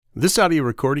This audio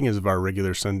recording is of our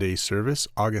regular Sunday service,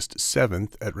 August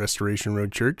 7th at Restoration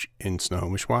Road Church in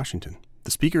Snohomish, Washington.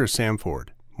 The speaker is Sam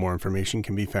Ford. More information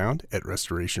can be found at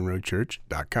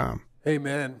restorationroadchurch.com.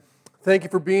 Amen. Thank you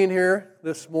for being here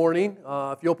this morning.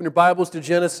 If you open your Bibles to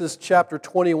Genesis chapter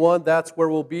 21, that's where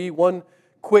we'll be. One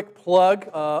quick plug.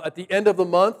 At the end of the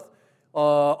month,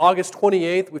 August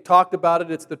 28th, we've talked about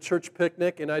it. It's the church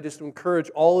picnic, and I just encourage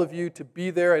all of you to be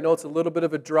there. I know it's a little bit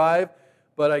of a drive,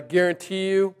 but I guarantee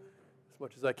you, as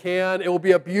much as I can, it will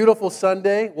be a beautiful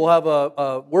Sunday. We'll have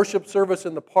a worship service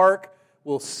in the park.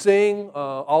 We'll sing.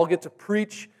 I'll get to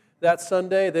preach that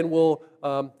Sunday. Then we'll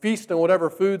feast on whatever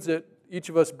foods that each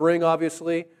of us bring,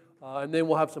 obviously. And then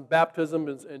we'll have some baptism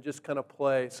and just kind of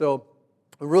play. So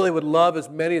I really would love as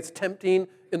many. It's tempting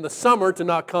in the summer to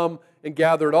not come and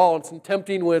gather at all. It's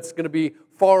tempting when it's going to be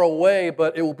far away,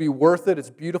 but it will be worth it. It's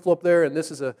beautiful up there. And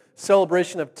this is a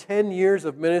celebration of 10 years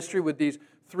of ministry with these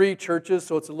 3 churches.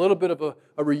 So it's a little bit of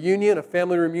a reunion, a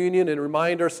family reunion, and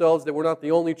remind ourselves that we're not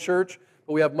the only church,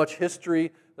 but we have much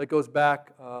history that goes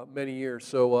back many years.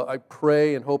 So I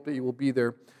pray and hope that you will be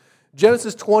there.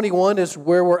 Genesis 21 is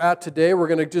where we're at today. We're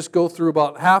going to just go through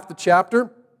about half the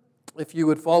chapter. If you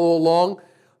would follow along,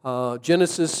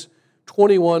 Genesis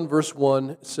 21 verse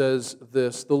 1 says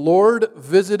this: "The Lord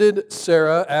visited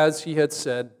Sarah as he had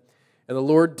said, and the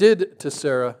Lord did to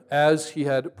Sarah as he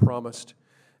had promised.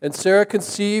 And Sarah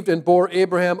conceived and bore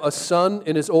Abraham a son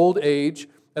in his old age,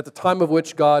 at the time of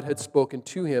which God had spoken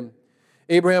to him.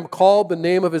 Abraham called the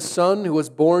name of his son who was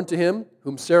born to him,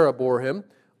 whom Sarah bore him,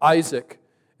 Isaac.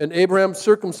 And Abraham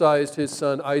circumcised his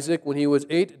son Isaac when he was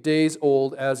 8 days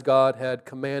old, as God had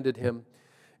commanded him.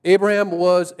 Abraham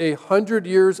was 100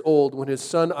 years old when his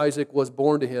son Isaac was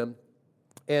born to him.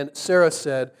 And Sarah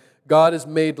said, 'God has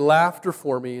made laughter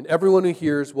for me, and everyone who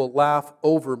hears will laugh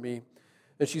over me.'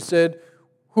 And she said,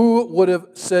 'Who would have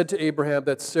said to Abraham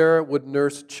that Sarah would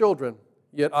nurse children?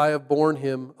 Yet I have borne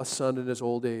him a son in his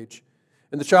old age.'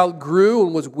 And the child grew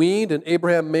and was weaned, and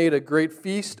Abraham made a great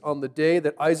feast on the day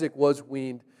that Isaac was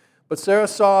weaned. But Sarah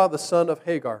saw the son of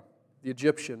Hagar, the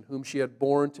Egyptian, whom she had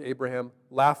borne to Abraham,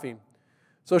 laughing.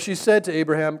 So she said to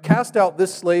Abraham, 'Cast out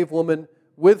this slave woman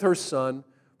with her son,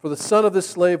 for the son of this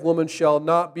slave woman shall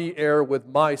not be heir with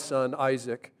my son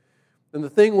Isaac.' And the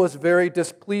thing was very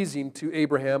displeasing to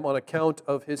Abraham on account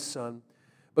of his son.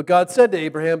 But God said to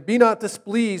Abraham, 'Be not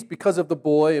displeased because of the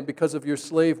boy and because of your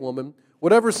slave woman.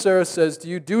 Whatever Sarah says to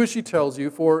you, do as she tells you,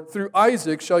 for through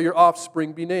Isaac shall your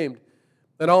offspring be named.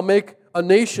 And I'll make a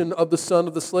nation of the son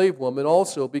of the slave woman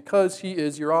also, because he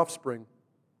is your offspring.'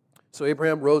 So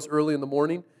Abraham rose early in the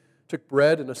morning, took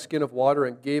bread and a skin of water,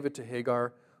 and gave it to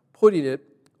Hagar, putting it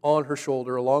on her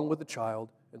shoulder along with the child,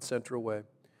 and sent her away.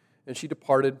 And she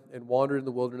departed and wandered in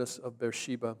the wilderness of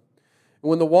Beersheba. And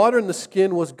when the water in the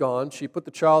skin was gone, she put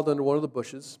the child under one of the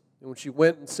bushes. And when she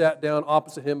went and sat down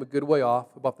opposite him a good way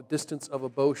off, about the distance of a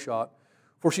bow shot,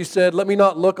 for she said, 'Let me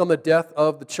not look on the death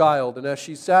of the child.' And as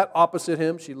she sat opposite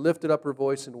him, she lifted up her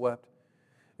voice and wept.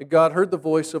 And God heard the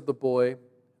voice of the boy.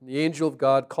 And the angel of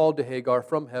God called to Hagar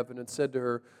from heaven and said to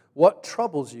her, 'What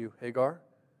troubles you, Hagar?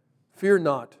 Fear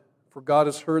not, for God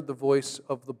has heard the voice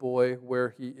of the boy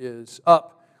where he is.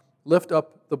 Up, lift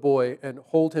up the boy and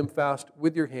hold him fast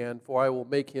with your hand, for I will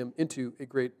make him into a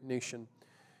great nation.'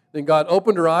 Then God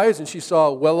opened her eyes, and she saw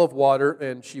a well of water,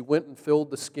 and she went and filled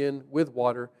the skin with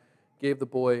water, gave the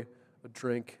boy a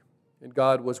drink. And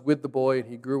God was with the boy, and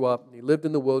he grew up, and he lived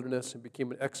in the wilderness and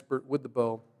became an expert with the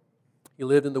bow. He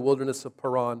lived in the wilderness of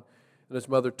Paran, and his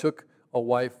mother took a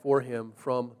wife for him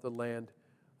from the land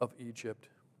of Egypt."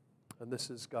 And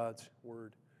this is God's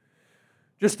word.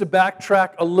 Just to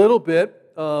backtrack a little bit,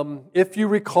 if you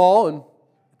recall,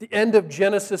 at the end of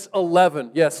Genesis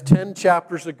 11, yes, 10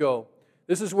 chapters ago,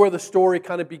 this is where the story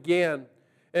kind of began.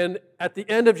 And at the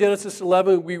end of Genesis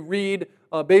 11, we read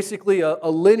basically a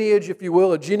lineage, if you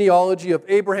will, a genealogy of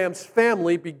Abraham's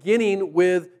family, beginning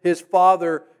with his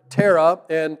father Terah,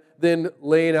 and then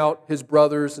laying out his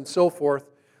brothers and so forth.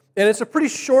 And it's a pretty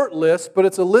short list, but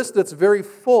it's a list that's very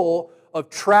full of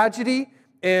tragedy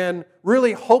and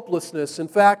really hopelessness. In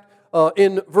fact,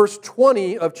 in verse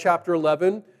 20 of chapter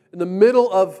 11, in the middle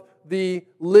of the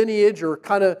lineage, or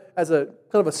kind of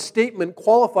a statement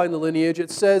qualifying the lineage, it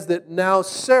says that now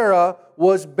Sarah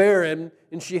was barren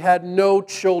and she had no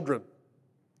children.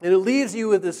 And it leaves you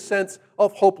with this sense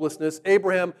of hopelessness.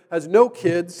 Abraham has no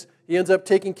kids. He ends up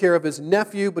taking care of his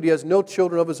nephew, but he has no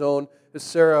children of his own, as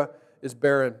Sarah is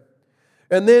barren.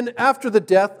 And then after the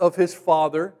death of his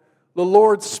father, the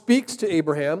Lord speaks to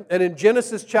Abraham, and in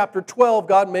Genesis chapter 12,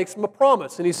 God makes him a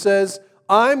promise. And he says,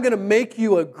 "I'm going to make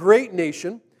you a great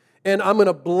nation, and I'm going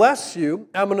to bless you.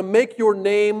 I'm going to make your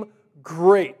name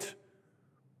great."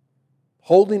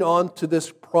 Holding on to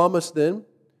this promise then,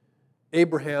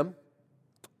 Abraham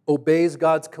obeys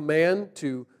God's command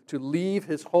to leave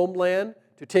his homeland,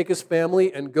 to take his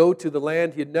family and go to the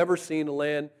land he had never seen, a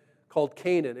land called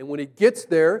Canaan. And when he gets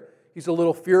there, he's a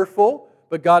little fearful,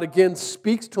 but God again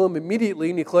speaks to him immediately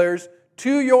and declares,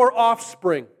 to your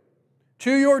offspring,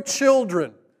 to your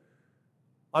children,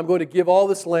 I'm going to give all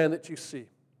this land that you see.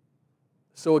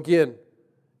 So again,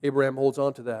 Abraham holds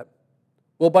on to that.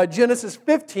 Well, by Genesis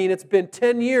 15, it's been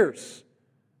 10 years.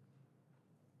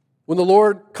 When the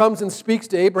Lord comes and speaks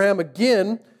to Abraham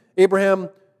again, Abraham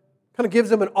kind of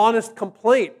gives him an honest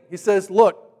complaint. He says,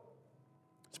 look,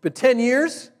 it's been 10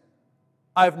 years,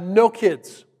 I have no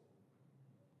kids.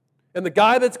 And the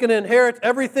guy that's going to inherit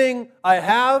everything I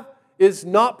have is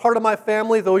not part of my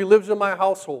family, though he lives in my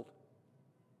household.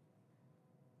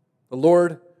 The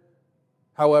Lord,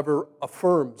 however,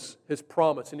 affirms His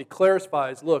promise, and He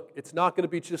clarifies, look, it's not going to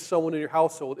be just someone in your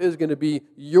household. It is going to be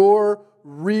your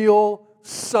real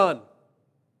son.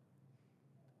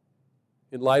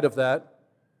 In light of that,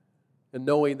 and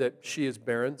knowing that she is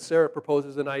barren, Sarah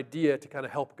proposes an idea to kind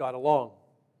of help God along.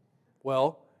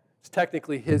 Well, it's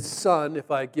technically his son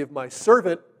if I give my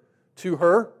servant to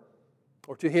her,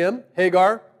 or to him,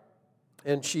 Hagar,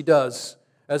 and she does,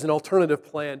 as an alternative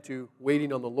plan to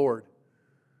waiting on the Lord.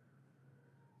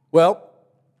 Well,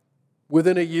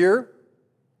 within a year,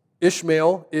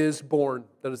 Ishmael is born.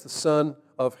 That is the son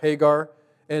of Hagar,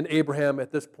 and Abraham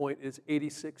at this point is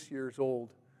 86 years old,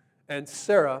 and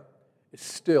Sarah is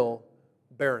still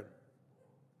barren.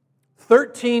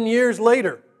 13 years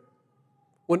later,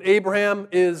 when Abraham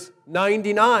is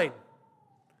 99,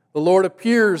 the Lord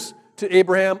appears to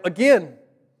Abraham again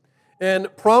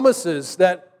and promises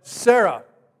that Sarah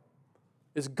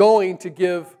is going to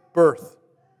give birth.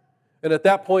 And at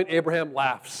that point, Abraham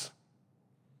laughs.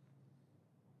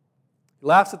 He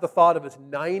laughs at the thought of his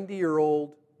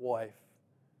 90-year-old wife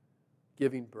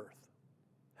giving birth,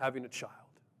 having a child.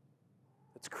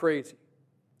 It's crazy.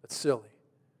 It's silly.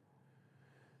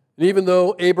 And even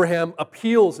though Abraham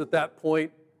appeals at that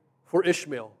point for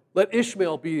Ishmael, let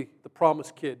Ishmael be the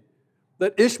promised kid.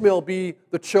 Let Ishmael be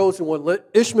the chosen one. Let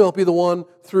Ishmael be the one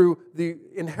through the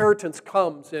inheritance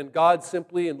comes. And God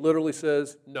simply and literally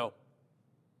says, no.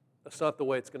 That's not the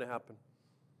way it's going to happen.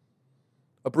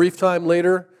 A brief time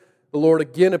later, the Lord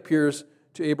again appears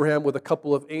to Abraham with a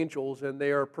couple of angels, and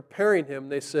they are preparing him.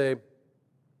 They say,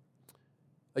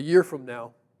 a year from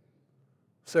now,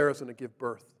 Sarah's going to give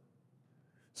birth.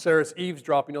 Sarah's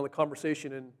eavesdropping on the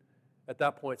conversation, and at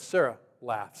that point, Sarah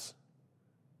laughs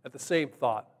at the same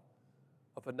thought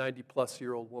of a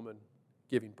 90-plus-year-old woman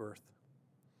giving birth.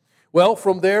 Well,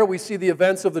 from there, we see the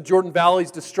events of the Jordan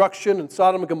Valley's destruction and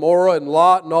Sodom and Gomorrah and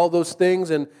Lot and all those things,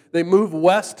 and they move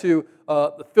west to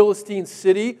the Philistine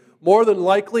city. More than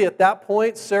likely, at that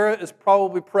point, Sarah is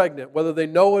probably pregnant, whether they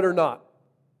know it or not.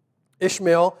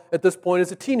 Ishmael, at this point,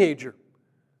 is a teenager.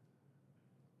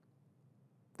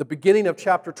 The beginning of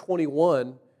chapter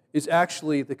 21 is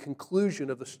actually the conclusion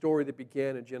of the story that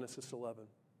began in Genesis 11.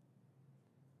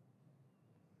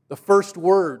 The first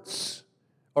words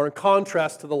are in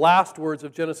contrast to the last words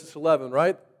of Genesis 11,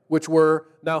 right? Which were,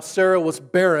 now Sarah was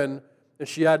barren and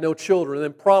she had no children. And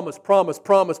then promise, promise,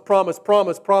 promise, promise,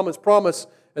 promise, promise, promise.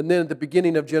 And then at the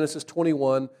beginning of Genesis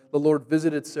 21, the Lord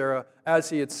visited Sarah as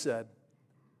He had said.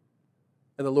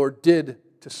 And the Lord did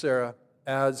to Sarah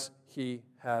as He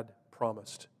had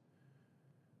promised.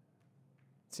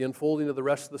 It's the unfolding of the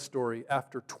rest of the story.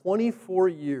 After 24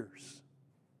 years,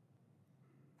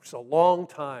 it's a long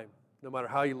time, no matter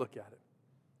how you look at it.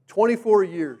 24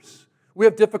 years. We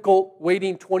have difficult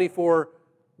waiting 24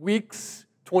 weeks,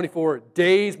 24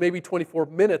 days, maybe 24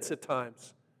 minutes at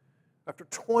times. After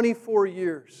 24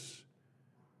 years,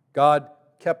 God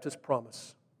kept His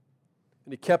promise.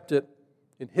 And He kept it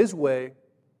in His way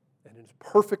and in His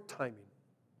perfect timing,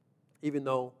 even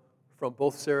though from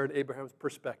both Sarah and Abraham's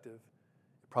perspective,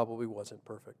 it probably wasn't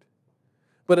perfect.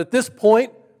 But at this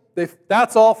point,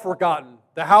 that's all forgotten.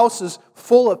 The house is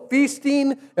full of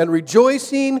feasting and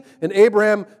rejoicing, and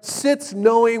Abraham sits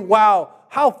knowing, wow,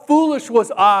 how foolish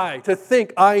was I to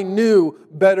think I knew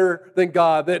better than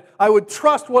God, that I would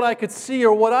trust what I could see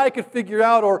or what I could figure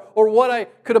out or what I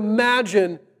could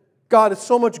imagine. God is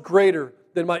so much greater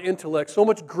than my intellect, so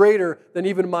much greater than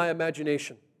even my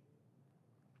imagination.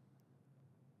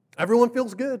 Everyone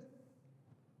feels good.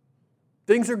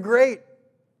 Things are great.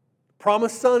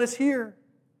 Promised son is here.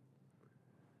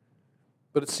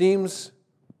 But it seems,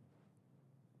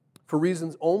 for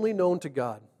reasons only known to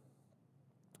God,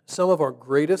 some of our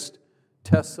greatest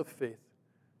tests of faith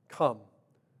come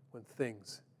when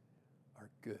things are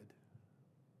good.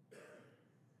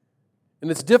 And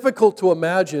it's difficult to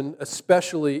imagine,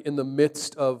 especially in the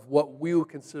midst of what we would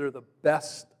consider the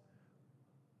best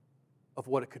of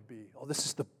what it could be. Oh, this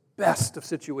is the best of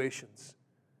situations.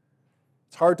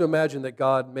 It's hard to imagine that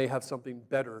God may have something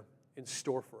better in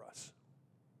store for us.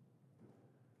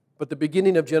 But the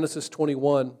beginning of Genesis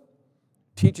 21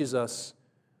 teaches us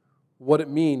what it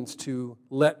means to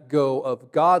let go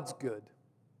of God's good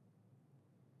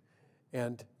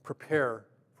and prepare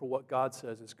for what God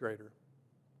says is greater.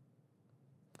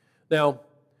 Now,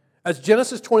 as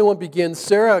Genesis 21 begins,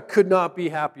 Sarah could not be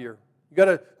happier. You got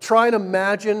to try and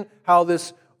imagine how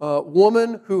this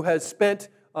woman who has spent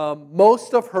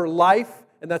most of her life,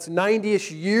 and that's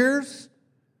 90-ish years,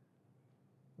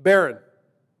 barren.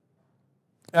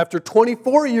 After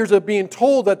 24 years of being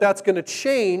told that that's going to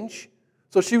change,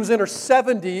 so she was in her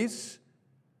 70s,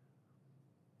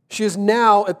 she is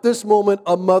now, at this moment,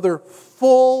 a mother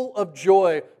full of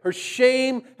joy. Her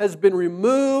shame has been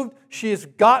removed. She has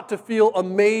got to feel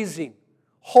amazing.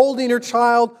 Holding her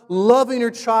child, loving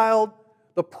her child,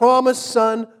 the promised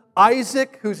son,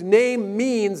 Isaac, whose name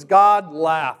means God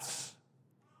laughs.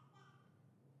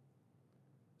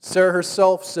 Sarah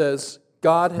herself says,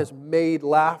 God has made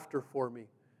laughter for me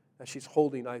as she's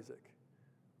holding Isaac.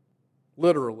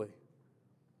 Literally.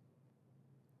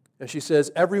 And she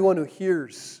says, everyone who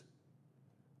hears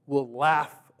will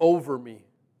laugh over me.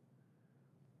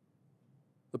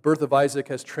 The birth of Isaac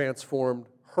has transformed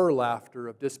her laughter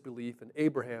of disbelief and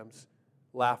Abraham's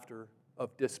laughter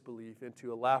of disbelief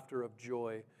into a laughter of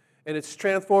joy. And it's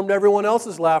transformed everyone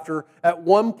else's laughter. At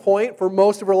one point, for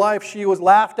most of her life, she was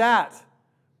laughed at.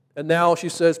 And now she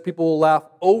says, people will laugh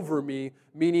over me,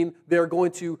 meaning they're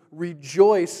going to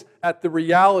rejoice at the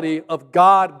reality of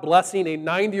God blessing a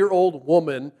 90-year-old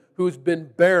woman who's been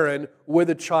barren with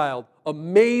a child.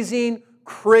 Amazing,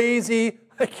 crazy,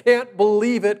 I can't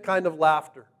believe it kind of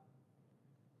laughter.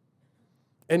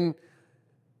 And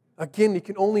again, you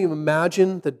can only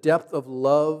imagine the depth of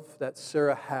love that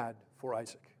Sarah had for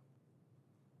Isaac.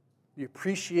 The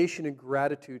appreciation and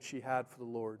gratitude she had for the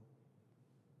Lord.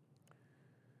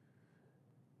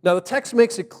 Now, the text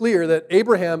makes it clear that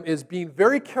Abraham is being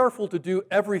very careful to do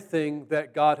everything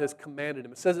that God has commanded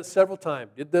him. It says it several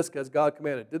times. Did this as God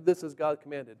commanded. Did this as God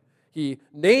commanded. He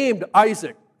named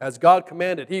Isaac as God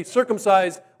commanded. He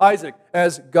circumcised Isaac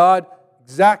as God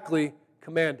exactly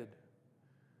commanded.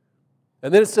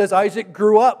 And then it says Isaac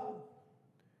grew up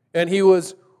and he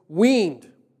was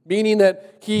weaned, meaning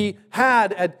that he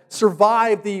had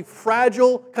survived the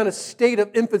fragile kind of state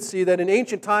of infancy that in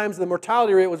ancient times the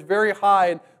mortality rate was very high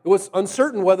and it was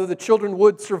uncertain whether the children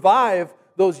would survive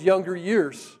those younger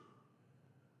years.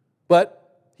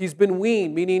 But he's been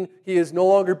weaned, meaning he is no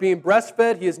longer being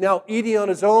breastfed. He is now eating on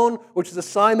his own, which is a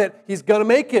sign that he's going to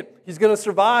make it. He's going to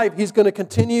survive. He's going to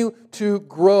continue to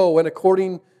grow. And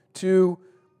according to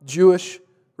Jewish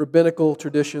rabbinical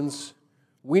traditions,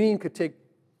 weaning could take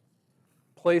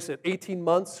place at 18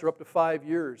 months or up to 5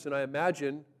 years. And I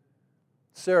imagine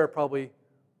Sarah probably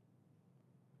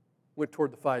went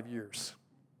toward the 5 years,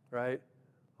 right?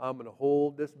 I'm going to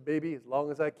hold this baby as long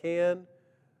as I can.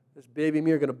 This baby and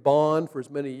me are going to bond for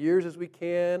as many years as we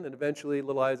can. And eventually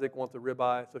little Isaac wants a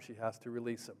ribeye, so she has to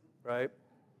release him, right?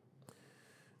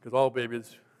 Because all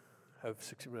babies have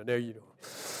 6 months. There you go.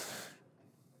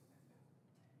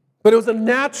 But it was a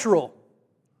natural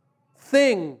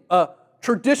thing, a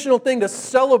traditional thing to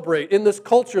celebrate in this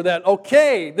culture that,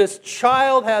 okay, this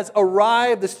child has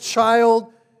arrived, this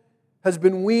child has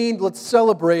been weaned, let's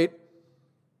celebrate.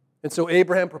 And so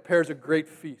Abraham prepares a great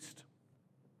feast.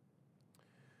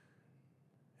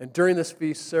 And during this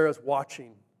feast, Sarah's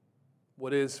watching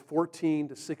what is 14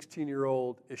 to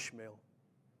 16-year-old Ishmael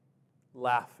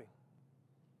laughing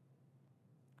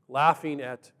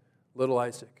at little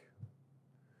Isaac.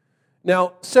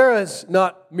 Now, Sarah is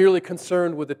not merely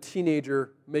concerned with a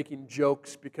teenager making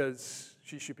jokes because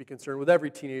she should be concerned with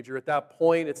every teenager at that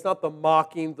point. It's not the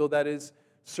mocking, though that is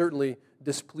certainly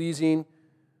displeasing.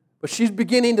 But she's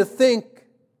beginning to think,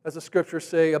 as the scriptures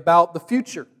say, about the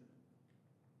future.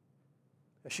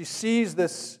 As she sees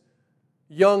this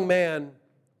young man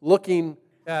looking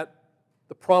at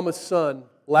the promised son,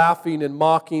 laughing and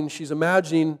mocking, she's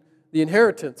imagining the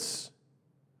inheritance.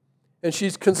 And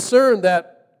she's concerned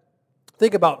that,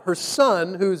 think about her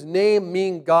son, whose name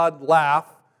means God laugh,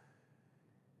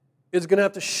 is going to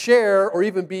have to share or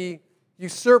even be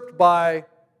usurped by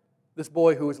this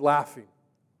boy who is laughing.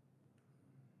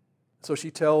 So she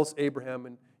tells Abraham,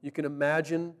 and you can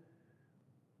imagine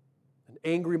an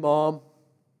angry mom,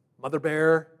 mother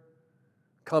bear,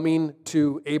 coming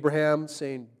to Abraham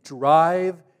saying,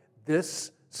 drive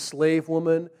this slave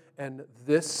woman and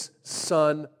this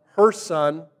son, her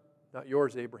son, not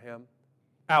yours, Abraham,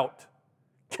 out.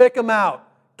 Kick them out.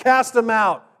 Cast them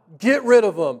out. Get rid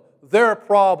of them. They're a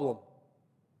problem.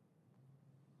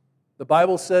 The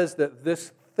Bible says that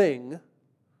this thing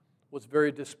was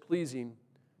very displeasing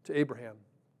to Abraham.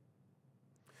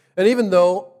 And even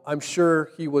though I'm sure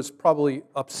he was probably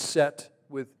upset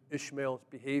with Ishmael's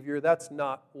behavior, that's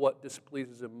not what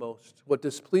displeases him most. What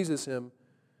displeases him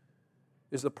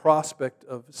is the prospect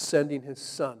of sending his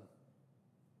son,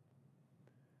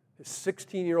 his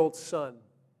 16-year-old son,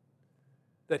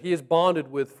 that he has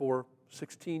bonded with for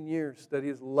 16 years, that he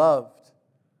has loved,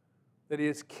 that he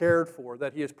has cared for,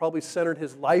 that he has probably centered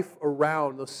his life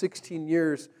around those 16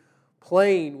 years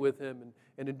playing with him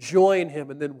and enjoying him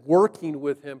and then working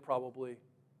with him probably,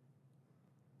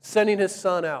 sending his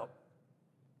son out.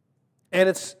 And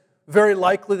it's very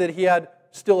likely that he had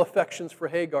still affections for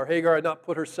Hagar. Hagar had not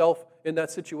put herself in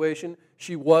that situation.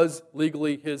 She was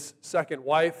legally his second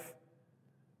wife.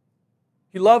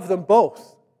 He loved them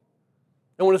both.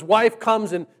 And when his wife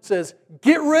comes and says,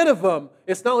 get rid of him,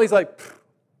 it's not like he's like,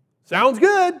 sounds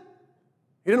good.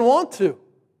 He didn't want to.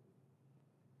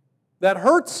 That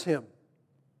hurts him.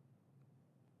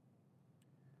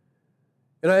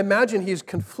 And I imagine he's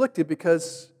conflicted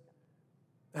because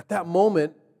at that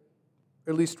moment,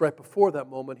 or at least right before that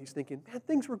moment, he's thinking, man,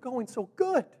 things were going so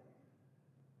good.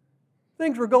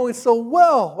 Things were going so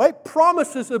well, right?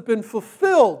 Promises have been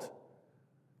fulfilled.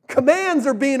 Commands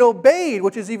are being obeyed,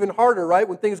 which is even harder, right?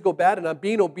 When things go bad and I'm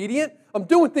being obedient, I'm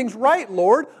doing things right,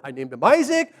 Lord. I named him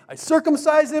Isaac. I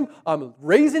circumcised him. I'm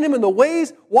raising him in the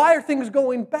ways. Why are things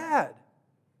going bad?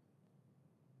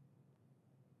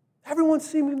 Everyone's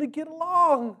seeming to get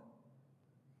along.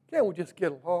 Can't we just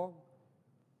get along?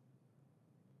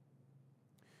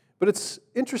 But it's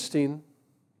interesting,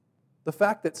 the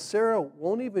fact that Sarah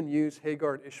won't even use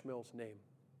Hagar and Ishmael's name.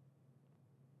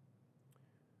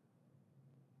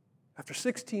 After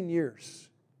 16 years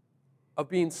of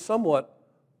being somewhat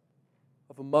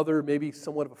of a mother, maybe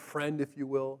somewhat of a friend, if you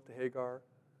will, to Hagar,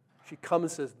 she comes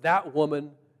and says, that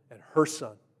woman and her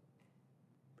son.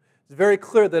 It's very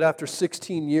clear that after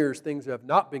 16 years, things have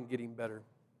not been getting better.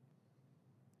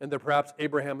 And that perhaps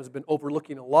Abraham has been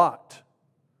overlooking a lot.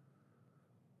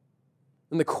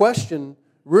 And the question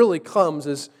really comes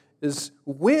is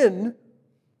when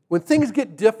things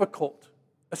get difficult,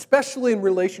 especially in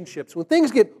relationships, when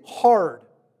things get hard,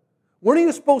 when are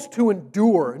you supposed to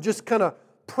endure and just kind of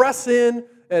press in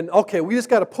and, okay, we just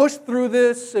got to push through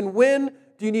this, and when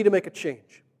do you need to make a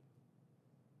change?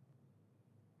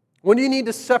 When do you need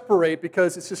to separate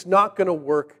because it's just not going to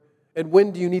work, and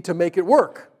when do you need to make it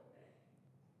work?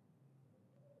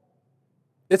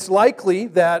 It's likely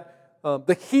that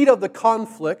the heat of the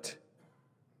conflict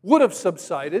would have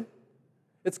subsided.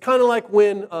 It's kind of like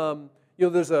when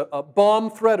there's a bomb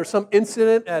threat or some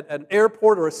incident at an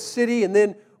airport or a city, and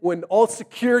then when all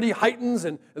security heightens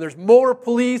and there's more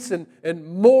police and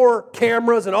more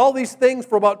cameras and all these things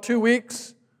for about 2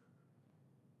 weeks,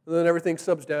 and then everything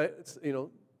subs down,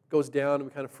 goes down and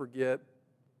we kind of forget.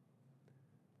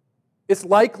 It's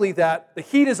likely that the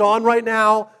heat is on right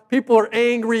now. People are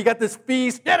angry. You got this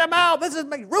feast. Get them out. This is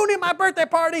ruining my birthday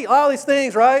party. All these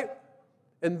things, right?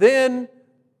 And then,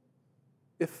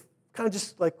 if kind of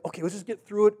just like, okay, let's just get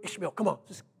through it. Ishmael, come on,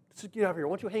 just get out of here.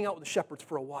 Why don't you hang out with the shepherds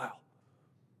for a while?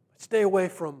 Stay away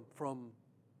from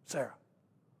Sarah.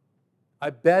 I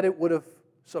bet it would have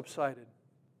subsided,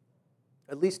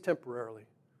 at least temporarily.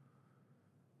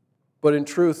 But in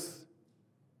truth,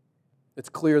 it's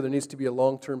clear there needs to be a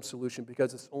long-term solution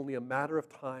because it's only a matter of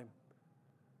time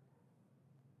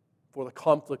before the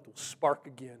conflict will spark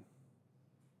again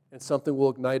and something will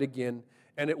ignite again,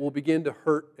 and it will begin to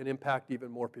hurt and impact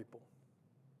even more people.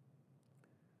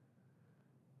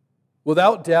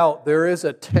 Without doubt, there is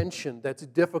a tension that's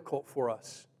difficult for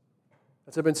us.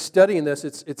 As I've been studying this,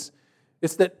 it's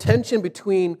that tension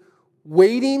between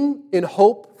waiting in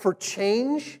hope for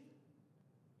change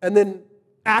and then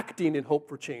acting in hope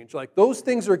for change. Like those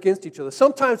things are against each other.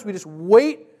 Sometimes we just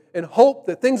wait and hope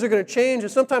that things are going to change,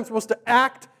 and sometimes we're supposed to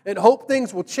act and hope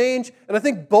things will change, and I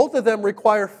think both of them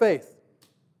require faith.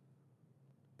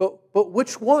 But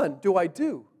which one do I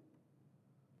do?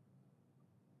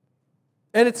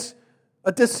 And it's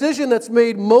a decision that's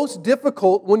made most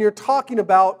difficult when you're talking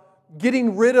about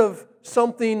getting rid of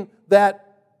something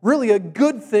that really a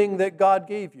good thing that God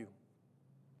gave you.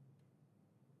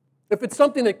 If it's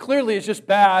something that clearly is just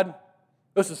bad,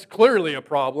 this is clearly a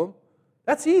problem,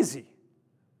 that's easy.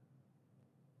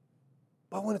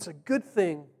 But when it's a good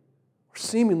thing, or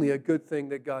seemingly a good thing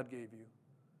that God gave you,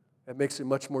 it makes it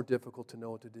much more difficult to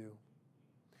know what to do.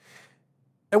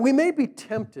 And we may be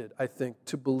tempted, I think,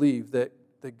 to believe that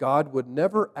God would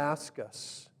never ask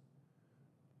us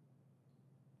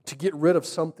to get rid of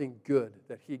something good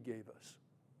that He gave us.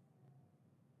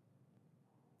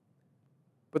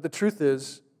 But the truth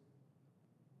is,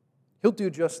 He'll do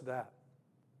just that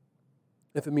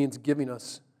if it means giving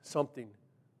us something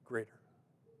greater.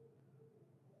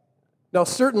 Now,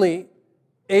 certainly,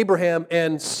 Abraham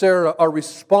and Sarah are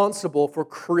responsible for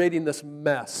creating this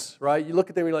mess, right? You look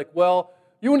at them and you're like, well,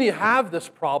 you wouldn't even have this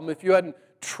problem if you hadn't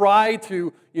tried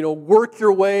to, work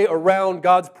your way around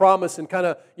God's promise and kind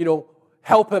of,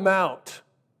 help Him out.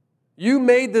 You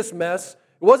made this mess.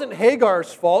 It wasn't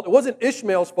Hagar's fault. It wasn't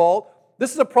Ishmael's fault.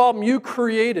 This is a problem you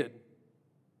created.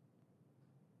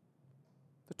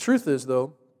 The truth is,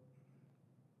 though,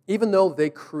 even though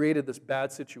they created this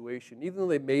bad situation, even though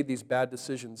they made these bad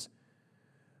decisions,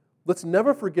 let's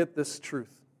never forget this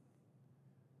truth.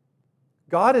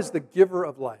 God is the giver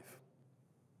of life.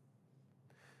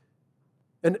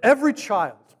 And every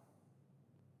child,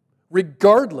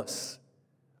 regardless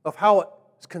of how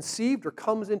it's conceived or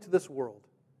comes into this world,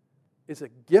 is a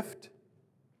gift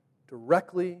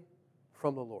directly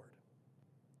from the Lord.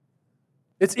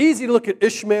 It's easy to look at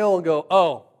Ishmael and go,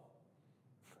 oh,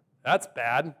 that's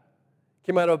bad.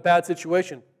 Came out of a bad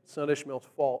situation. It's not Ishmael's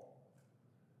fault.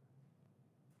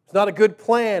 It's not a good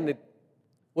plan. It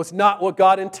was not what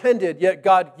God intended, yet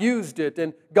God used it,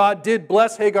 and God did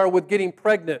bless Hagar with getting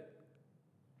pregnant.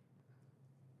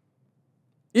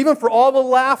 Even for all the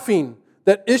laughing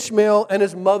that Ishmael and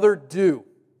his mother do,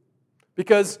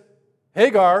 because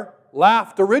Hagar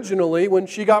laughed originally when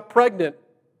she got pregnant.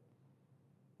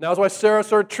 Now that's why Sarah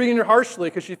started treating her harshly,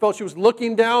 because she felt she was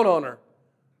looking down on her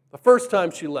the first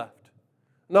time she left.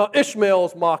 Now Ishmael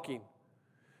is mocking.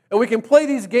 And we can play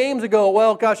these games and go,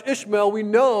 well, gosh, Ishmael, we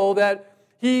know that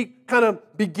he kind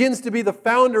of begins to be the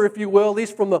founder, if you will, at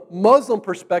least from the Muslim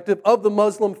perspective, of the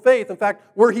Muslim faith. In fact,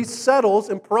 where he settles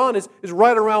in Paran is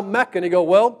right around Mecca. And you go,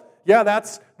 well, yeah,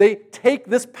 they take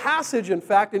this passage, in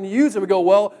fact, and use it. We go,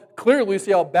 well, clearly we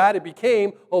see how bad it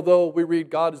became, although we read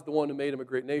God is the one who made him a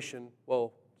great nation.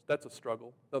 Well, that's a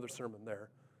struggle. Another sermon there.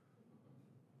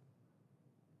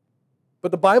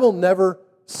 But the Bible never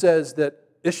says that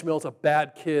Ishmael's a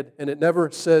bad kid, and it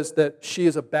never says that she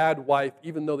is a bad wife,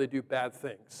 even though they do bad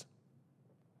things.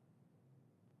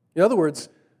 In other words,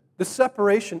 the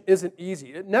separation isn't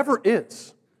easy. It never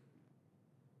is.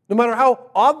 No matter how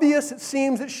obvious it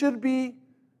seems it should be,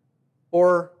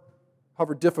 or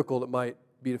however difficult it might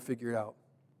be to figure out.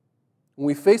 When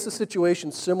we face a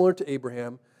situation similar to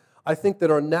Abraham, I think that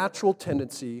our natural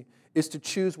tendency is to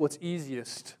choose what's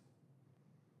easiest,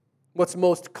 what's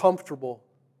most comfortable,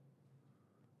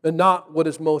 and not what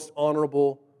is most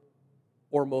honorable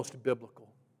or most biblical.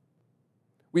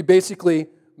 We basically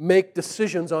make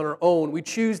decisions on our own. We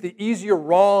choose the easier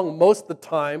wrong most of the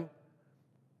time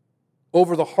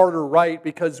over the harder right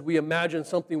because we imagine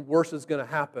something worse is going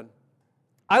to happen.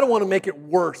 I don't want to make it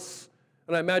worse.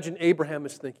 And I imagine Abraham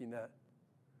is thinking that.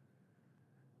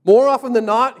 More often than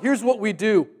not, here's what we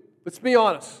do. Let's be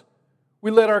honest.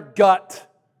 We let our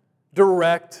gut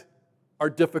direct our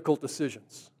difficult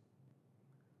decisions.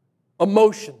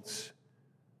 Emotions.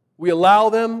 We allow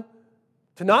them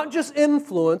to not just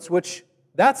influence, which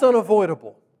that's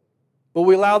unavoidable, but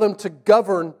we allow them to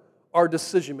govern our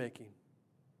decision making.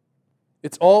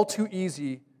 It's all too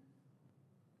easy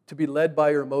to be led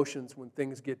by your emotions when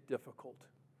things get difficult,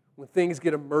 when things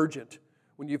get emergent,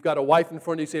 when you've got a wife in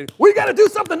front of you saying, we got to do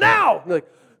something now! You're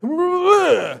like,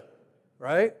 ugh!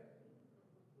 Right?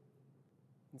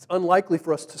 It's unlikely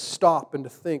for us to stop and to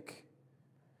think.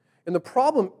 And the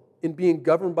problem in being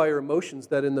governed by your emotions,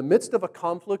 that in the midst of a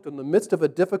conflict, in the midst of a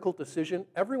difficult decision,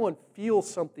 everyone feels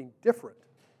something different.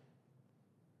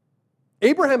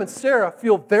 Abraham and Sarah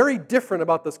feel very different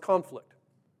about this conflict.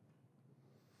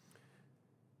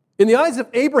 In the eyes of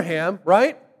Abraham,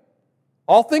 right,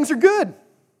 all things are good.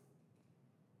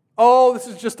 Oh, this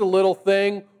is just a little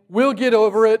thing. We'll get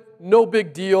over it. No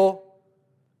big deal.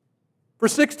 For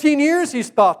 16 years, he's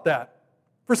thought that.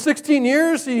 For 16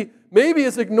 years, he maybe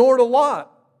has ignored a lot.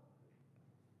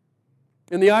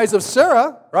 In the eyes of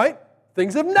Sarah, right,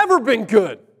 things have never been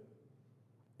good.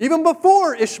 Even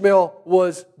before Ishmael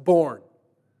was born.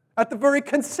 At the very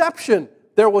conception,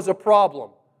 there was a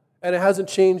problem. And it hasn't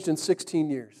changed in 16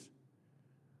 years.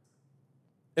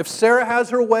 If Sarah has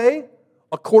her way,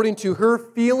 according to her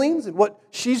feelings and what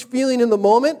she's feeling in the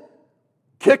moment,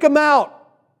 kick him out.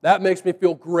 That makes me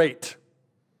feel great.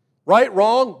 Right,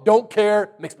 wrong, don't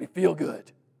care, makes me feel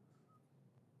good.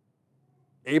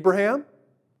 Abraham,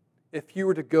 if he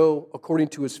were to go according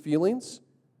to his feelings,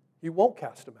 he won't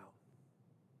cast him out.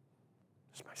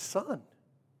 It's my son.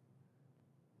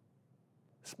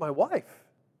 It's my wife.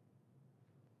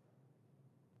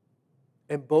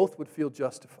 And both would feel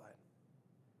justified.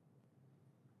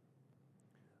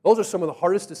 Those are some of the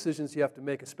hardest decisions you have to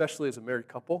make, especially as a married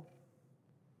couple.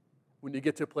 When you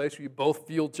get to a place where you both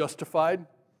feel justified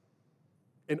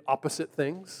in opposite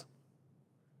things.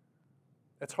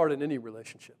 That's hard in any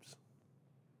relationships.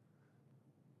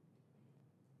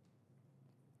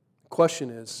 The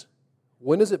question is,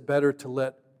 when is it better to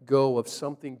let go of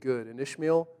something good? And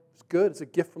Ishmael is good. It's a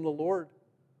gift from the Lord.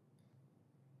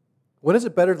 When is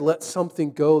it better to let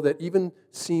something go that even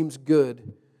seems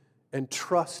good and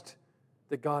trust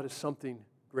that God is something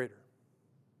greater?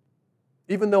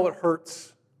 Even though it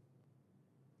hurts.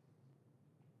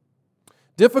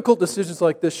 Difficult decisions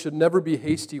like this should never be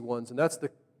hasty ones, and that's the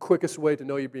quickest way to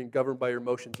know you're being governed by your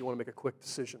emotions. You want to make a quick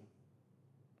decision.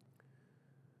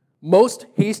 Most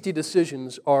hasty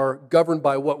decisions are governed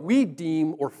by what we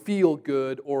deem or feel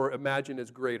good or imagine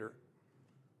is greater.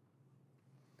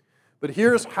 But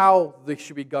here's how they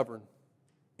should be governed.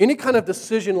 Any kind of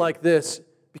decision like this,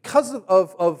 because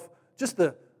of just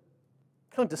the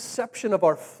kind of deception of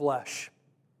our flesh,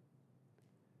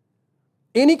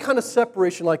 any kind of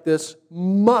separation like this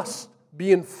must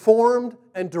be informed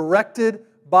and directed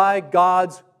by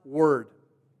God's Word.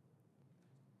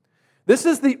 This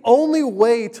is the only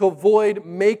way to avoid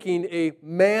making a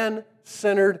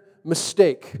man-centered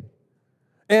mistake.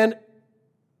 And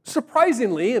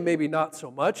surprisingly, and maybe not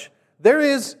so much, there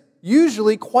is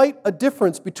usually quite a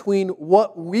difference between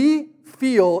what we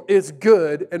feel is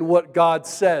good and what God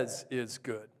says is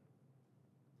good.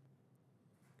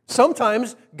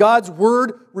 Sometimes God's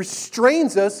Word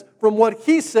restrains us from what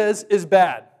He says is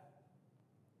bad.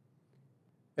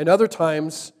 And other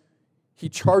times, He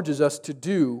charges us to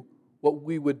do what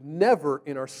we would never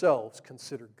in ourselves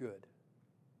consider good.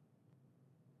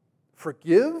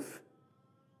 Forgive?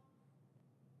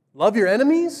 Love your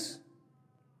enemies?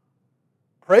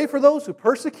 Pray for those who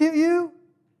persecute you?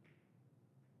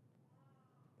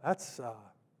 I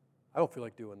don't feel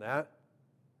like doing that.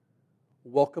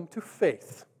 Welcome to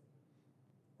faith.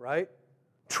 Right?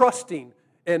 Trusting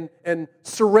and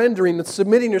surrendering and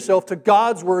submitting yourself to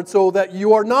God's Word so that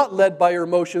you are not led by your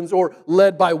emotions or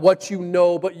led by what you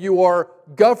know, but you are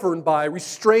governed by,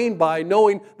 restrained by,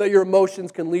 knowing that your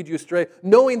emotions can lead you astray,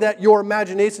 knowing that your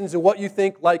imaginations and what you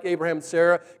think, like Abraham and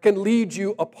Sarah, can lead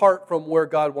you apart from where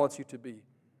God wants you to be.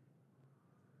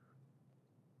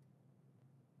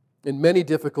 In many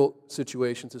difficult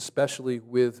situations, especially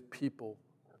with people,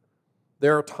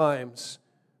 there are times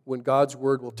when God's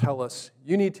Word will tell us,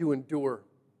 you need to endure.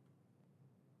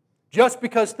 Just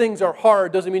because things are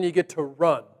hard doesn't mean you get to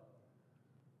run.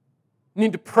 You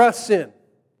need to press in.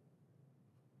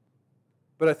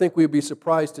 But I think we'd be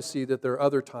surprised to see that there are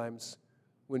other times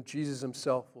when Jesus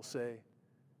Himself will say,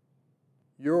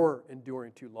 you're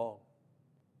enduring too long.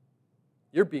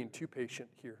 You're being too patient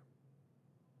here.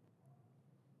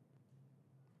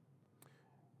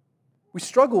 We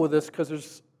struggle with this because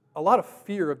there's a lot of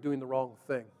fear of doing the wrong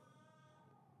thing.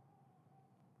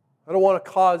 I don't want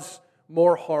to cause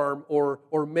more harm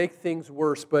or make things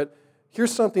worse, but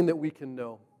here's something that we can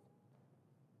know.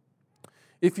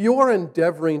 If you are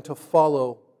endeavoring to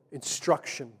follow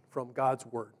instruction from God's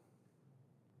Word,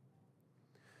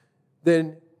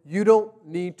 then you don't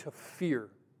need to fear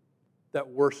that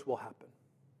worse will happen.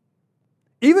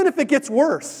 Even if it gets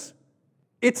worse,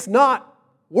 it's not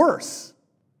worse.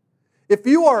 If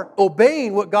you are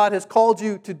obeying what God has called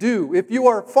you to do, if you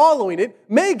are following it, it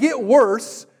may get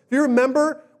worse. If you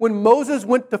remember when Moses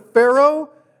went to Pharaoh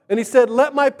and he said,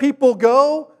 let my people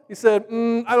go, he said,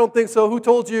 I don't think so. Who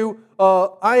told you?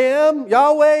 I am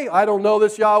Yahweh? I don't know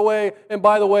this Yahweh. And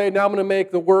by the way, now I'm going to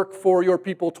make the work for your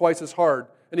people twice as hard.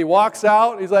 And he walks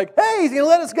out and he's like, hey, he's going to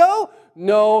let us go?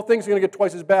 No, things are going to get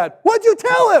twice as bad. What'd you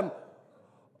tell him?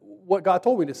 What God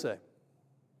told me to say.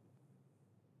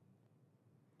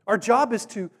 Our job is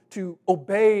to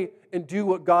obey and do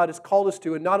what God has called us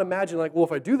to and not imagine like, well,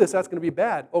 if I do this, that's going to be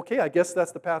bad. Okay, I guess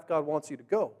that's the path God wants you to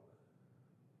go.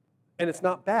 And it's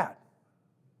not bad,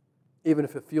 even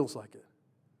if it feels like it.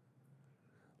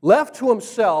 Left to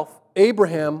himself,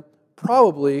 Abraham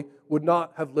probably would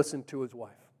not have listened to his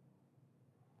wife.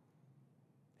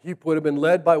 He would have been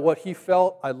led by what he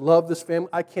felt. I love this family.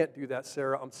 I can't do that,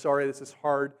 Sarah. I'm sorry, this is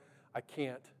hard. I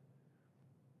can't.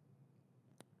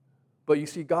 But you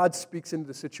see, God speaks into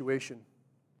the situation.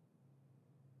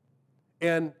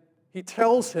 And He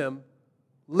tells him,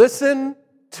 listen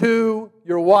to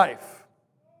your wife.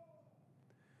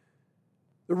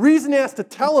 The reason He has to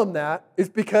tell him that is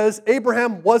because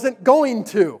Abraham wasn't going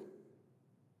to.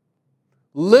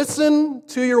 Listen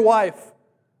to your wife.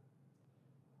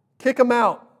 Kick him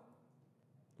out,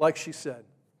 like she said.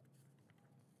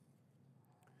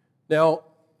 Now,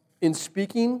 in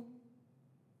speaking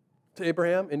to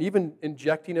Abraham, and even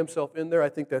injecting himself in there, I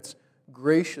think that's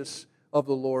gracious of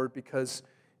the Lord because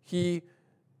he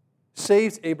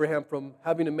saves Abraham from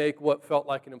having to make what felt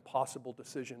like an impossible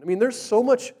decision. I mean, there's so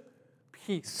much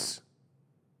peace.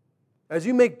 As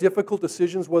you make difficult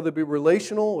decisions, whether it be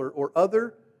relational or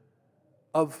other,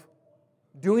 of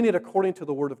doing it according to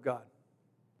the Word of God.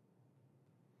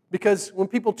 Because when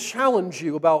people challenge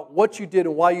you about what you did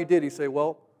and why you did, you say,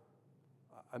 well,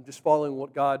 I'm just following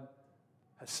what God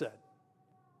has said.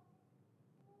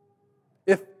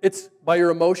 If it's by your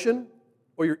emotion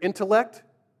or your intellect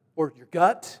or your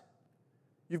gut,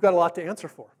 you've got a lot to answer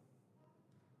for.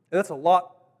 And that's a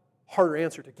lot harder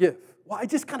answer to give. Well, I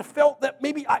just kind of felt that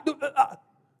maybe I do.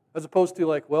 As opposed to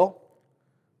like, well,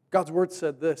 God's Word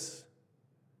said this,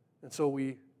 and so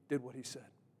we did what He said.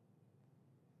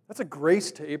 That's a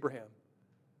grace to Abraham,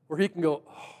 where he can go,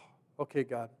 oh, okay,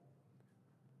 God.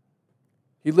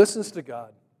 He listens to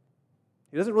God.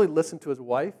 He doesn't really listen to his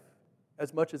wife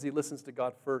as much as he listens to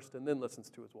God first and then listens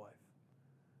to his wife.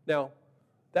 Now,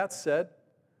 that said,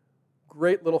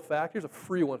 great little fact. Here's a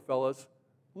free one, fellas.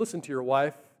 Listen to your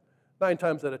wife. 9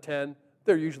 times out of 10,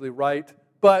 they're usually right.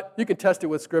 But you can test it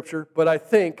with Scripture, but I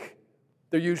think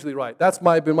they're usually right. That's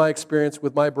been my experience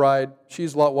with my bride.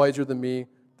 She's a lot wiser than me.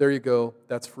 There you go.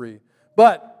 That's free.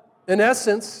 But in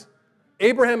essence,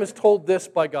 Abraham is told this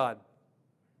by God.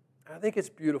 I think it's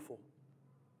beautiful.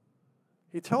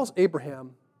 He tells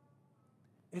Abraham,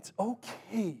 it's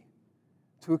okay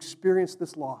to experience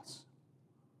this loss.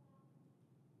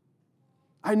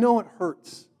 I know it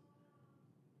hurts.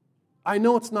 I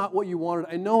know it's not what you wanted.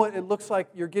 I know it looks like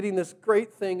you're getting this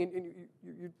great thing and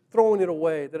you're throwing it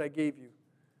away that I gave you.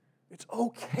 It's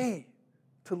okay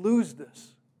to lose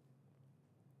this.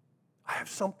 I have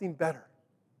something better.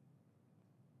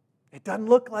 It doesn't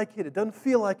look like it. It doesn't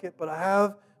feel like it, but I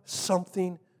have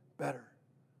something better.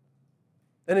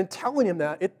 And in telling him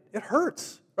that, it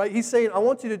hurts, right? He's saying, I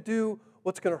want you to do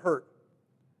what's going to hurt.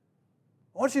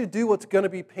 I want you to do what's going to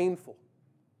be painful.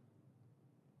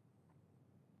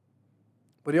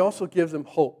 But he also gives him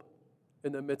hope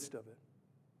in the midst of it.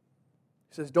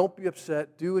 He says, don't be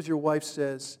upset. Do as your wife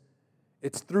says.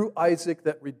 It's through Isaac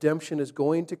that redemption is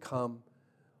going to come,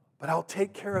 but I'll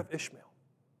take care of Ishmael.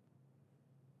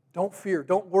 Don't fear.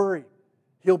 Don't worry.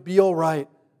 He'll be all right.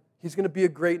 He's going to be a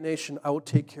great nation. I will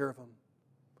take care of him.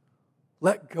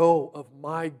 Let go of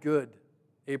my good,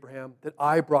 Abraham, that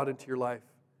I brought into your life,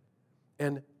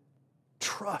 and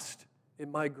trust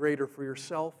in my greater for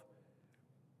yourself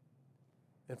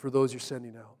and for those you're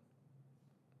sending out.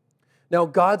 Now,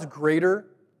 God's greater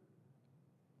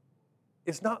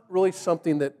is not really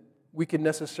something that we can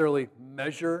necessarily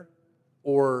measure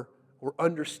or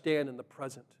understand in the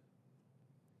present.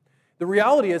 The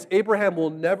reality is Abraham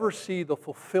will never see the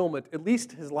fulfillment, at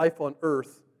least his life on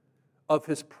earth, of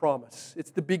his promise.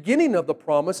 It's the beginning of the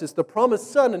promise. It's the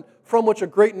promised son and from which a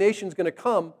great nation is going to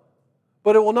come,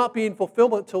 but it will not be in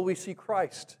fulfillment until we see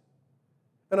Christ.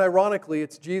 And ironically,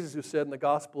 it's Jesus who said in the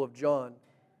Gospel of John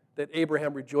that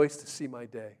Abraham rejoiced to see my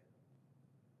day.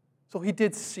 So he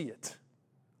did see it,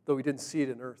 though he didn't see it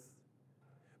in earth.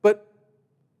 But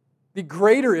the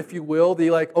greater, if you will,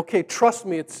 the like, okay, trust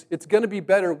me, it's going to be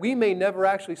better. We may never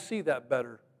actually see that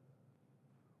better.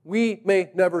 We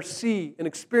may never see and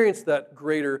experience that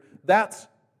greater. That's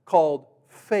called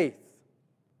faith.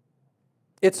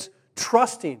 It's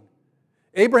trusting.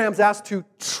 Abraham's asked to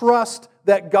trust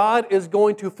that God is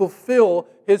going to fulfill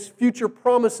his future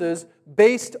promises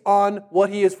based on what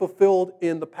he has fulfilled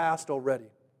in the past already.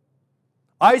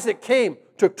 Isaac came,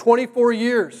 took 24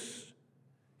 years.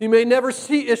 He may never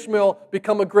see Ishmael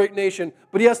become a great nation,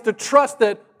 but he has to trust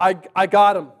that I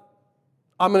got him.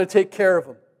 I'm going to take care of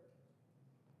him.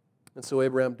 And so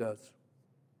Abraham does.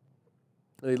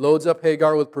 And he loads up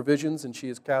Hagar with provisions, and she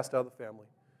is cast out of the family.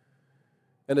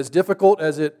 And as difficult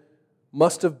as it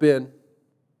must have been,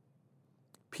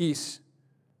 peace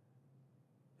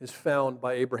is found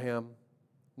by Abraham,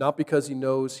 not because he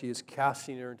knows he is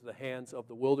casting her into the hands of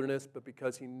the wilderness, but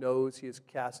because he knows he is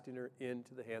casting her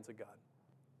into the hands of God.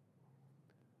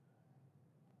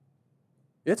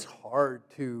 It's hard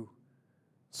to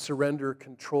surrender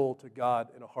control to God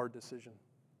in a hard decision.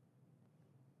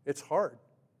 It's hard.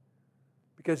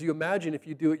 Because you imagine if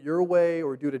you do it your way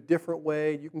or do it a different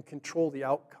way, you can control the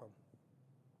outcome.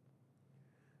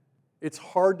 It's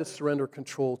hard to surrender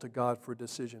control to God for a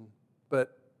decision,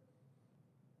 but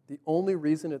the only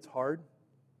reason it's hard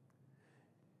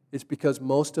is because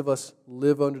most of us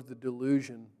live under the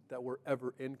delusion that we're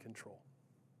ever in control.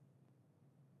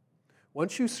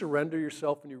 Once you surrender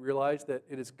yourself and you realize that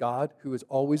it is God who is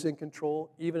always in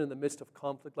control, even in the midst of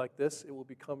conflict like this, it will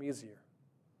become easier.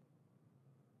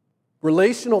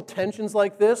 Relational tensions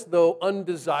like this, though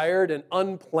undesired and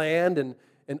unplanned and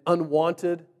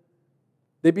unwanted,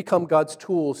 they become God's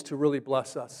tools to really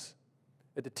bless us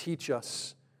and to teach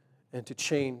us and to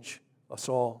change us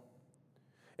all.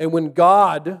 And when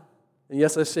God, and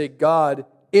yes, I say God,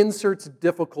 inserts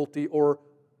difficulty, or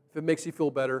if it makes you feel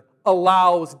better,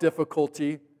 allows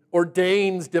difficulty,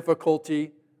 ordains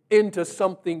difficulty into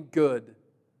something good,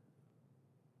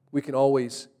 we can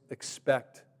always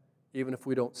expect, even if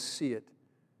we don't see it,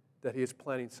 that He is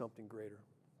planning something greater.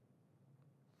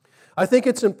 I think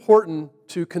it's important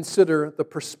to consider the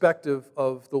perspective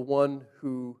of the one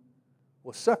who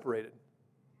was separated,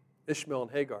 Ishmael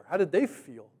and Hagar. How did they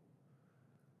feel?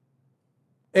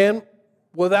 And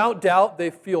without doubt, they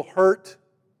feel hurt.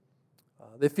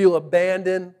 They feel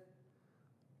abandoned.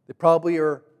 They probably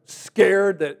are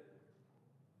scared that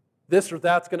this or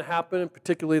that's going to happen, and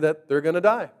particularly that they're going to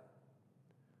die.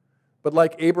 But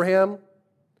like Abraham,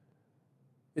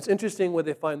 it's interesting where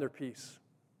they find their peace.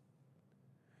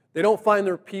 They don't find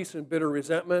their peace in bitter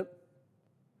resentment.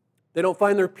 They don't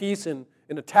find their peace in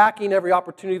attacking every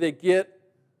opportunity they get.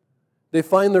 They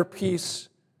find their peace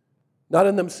not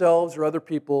in themselves or other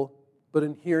people, but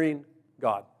in hearing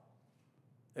God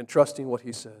and trusting what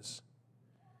He says.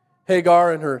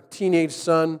 Hagar and her teenage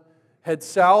son head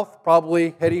south,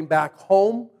 probably heading back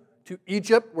home to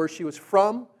Egypt, where she was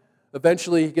from.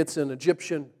 Eventually, he gets an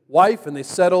Egyptian wife, and they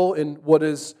settle in what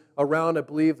is around, I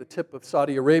believe, the tip of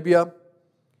Saudi Arabia.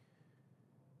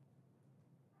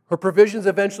 Her provisions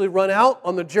eventually run out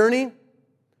on the journey.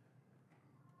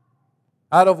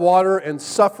 Out of water and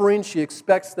suffering, she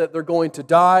expects that they're going to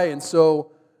die, and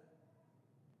so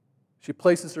she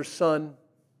places her son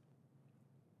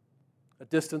a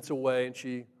distance away, and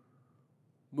she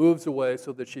moves away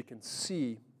so that she can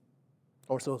see,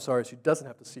 she doesn't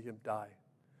have to see him die.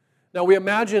 Now we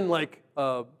imagine like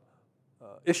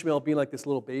Ishmael being like this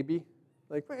little baby,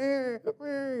 like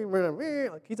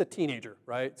he's a teenager,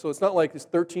 right? So it's not like this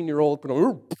 13-year-old,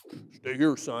 stay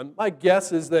here, son. My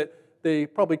guess is that they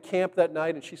probably camped that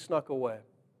night and she snuck away.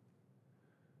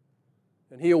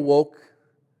 And he awoke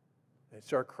and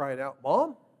started crying out,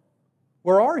 "Mom,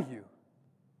 where are you?"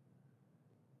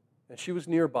 And she was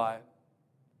nearby.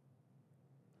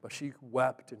 But she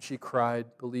wept and she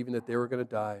cried, believing that they were going to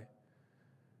die.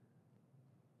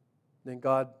 Then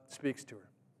God speaks to her.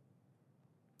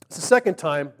 It's the second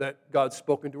time that God's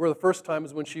spoken to her. The first time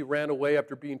is when she ran away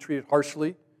after being treated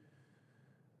harshly.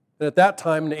 And at that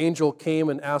time, an angel came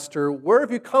and asked her, "Where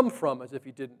have you come from?" as if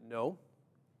he didn't know.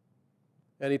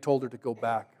 And he told her to go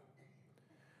back.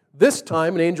 This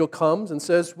time, an angel comes and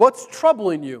says, "What's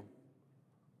troubling you?"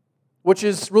 Which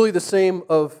is really the same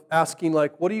of asking,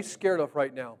 like, what are you scared of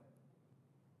right now?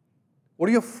 What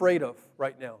are you afraid of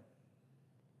right now?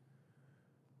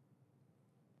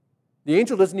 The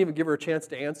angel doesn't even give her a chance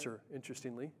to answer,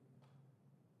 interestingly.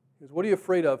 He goes, "What are you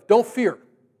afraid of?" Don't fear.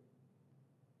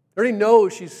 He already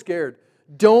knows she's scared.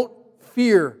 Don't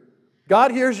fear.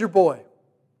 God hears your boy.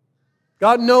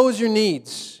 God knows your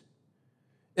needs.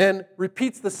 And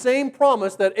repeats the same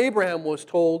promise that Abraham was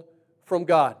told from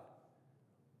God.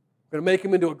 I'm going to make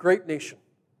him into a great nation.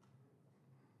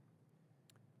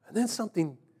 And then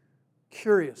something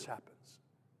curious happens.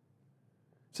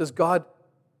 It says God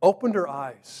opened her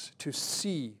eyes to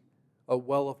see a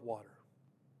well of water.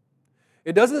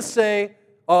 It doesn't say,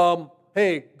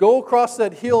 hey, go across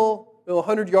that hill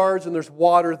 100 yards and there's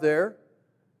water there.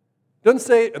 It doesn't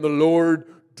say, and the Lord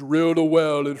drilled a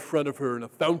well in front of her and a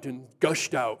fountain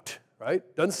gushed out. Right?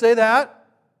 It doesn't say that.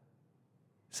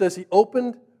 It says He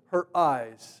opened her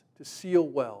eyes to see a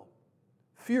well.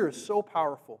 Fear is so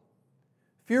powerful.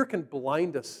 Fear can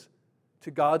blind us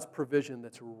to God's provision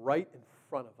that's right in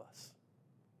front of us.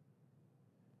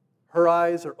 Her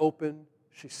eyes are open.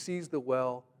 She sees the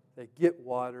well. They get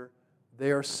water.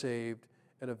 They are saved.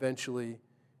 And eventually,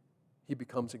 he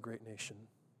becomes a great nation.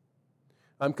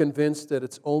 I'm convinced that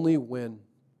it's only when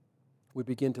we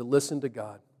begin to listen to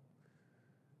God,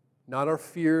 not our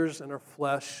fears and our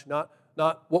flesh, not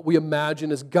what we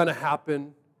imagine is going to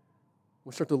happen.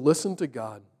 We start to listen to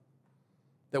God,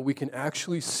 that we can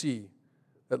actually see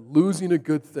that losing a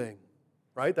good thing,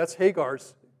 right? That's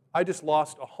Hagar's. I just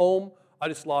lost a home. I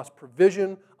just lost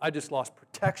provision. I just lost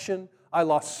protection. I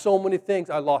lost so many things.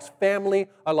 I lost family.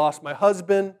 I lost my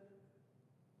husband.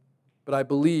 But I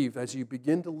believe as you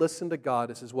begin to listen to God,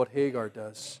 this is what Hagar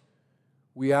does,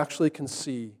 we actually can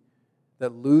see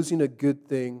that losing a good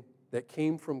thing that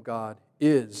came from God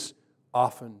is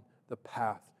often the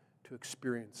path to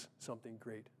experience something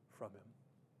great from Him.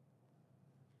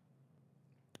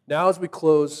 Now as we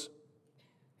close,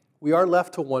 we are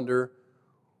left to wonder,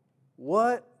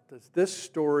 what does this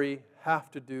story have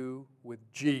to do with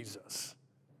Jesus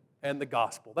and the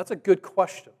gospel? That's a good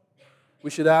question. We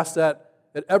should ask that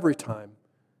at every time,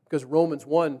 because Romans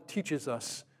 1 teaches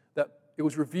us that it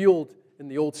was revealed in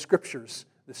the old scriptures,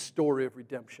 the story of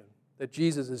redemption, that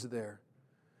Jesus is there.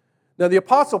 Now, the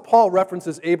Apostle Paul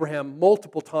references Abraham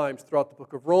multiple times throughout the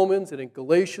book of Romans and in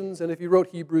Galatians, and if he wrote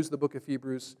Hebrews, the book of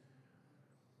Hebrews.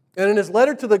 And in his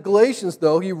letter to the Galatians,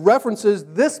 though, he references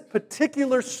this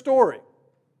particular story.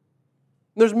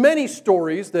 And there's many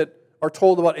stories that are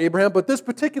told about Abraham, but this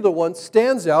particular one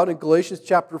stands out in Galatians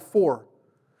chapter 4.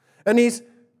 And he's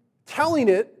telling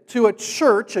it to a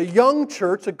church, a young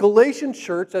church, a Galatian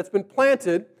church that's been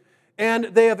planted, and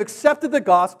they have accepted the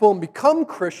gospel and become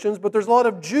Christians, but there's a lot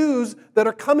of Jews that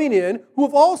are coming in who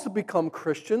have also become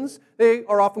Christians. They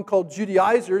are often called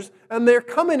Judaizers, and they're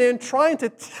coming in trying to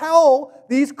tell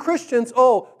these Christians,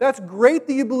 oh, that's great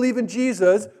that you believe in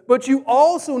Jesus, but you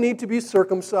also need to be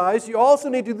circumcised, you also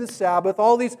need to do the Sabbath,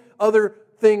 all these other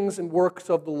things and works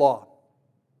of the law.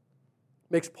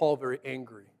 Makes Paul very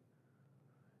angry.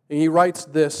 And he writes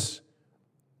this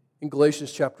in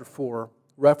Galatians chapter 4,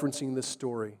 referencing this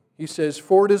story. He says,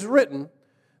 "For it is written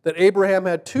that Abraham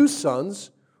had two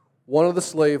sons, one of the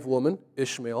slave woman,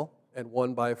 Ishmael, and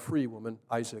one by a free woman,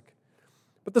 Isaac.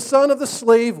 But the son of the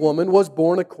slave woman was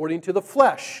born according to the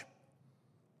flesh,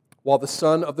 while the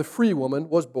son of the free woman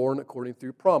was born according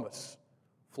to promise."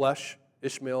 Flesh,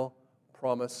 Ishmael,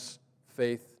 promise,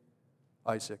 faith,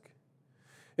 Isaac.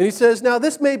 And he says, now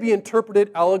this may be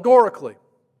interpreted allegorically.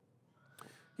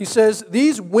 He says,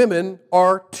 these women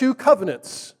are two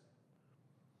covenants.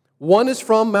 One is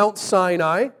from Mount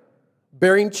Sinai,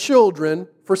 bearing children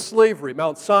for slavery.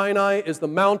 Mount Sinai is the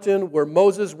mountain where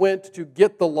Moses went to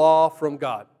get the law from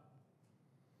God.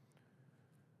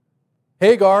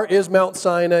 Hagar is Mount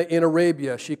Sinai in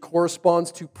Arabia. She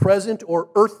corresponds to present or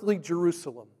earthly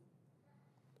Jerusalem.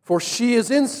 For she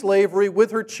is in slavery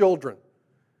with her children,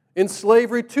 in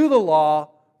slavery to the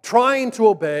law, trying to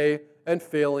obey and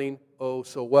failing oh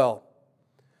so well.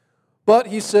 But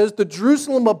he says the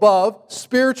Jerusalem above,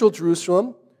 spiritual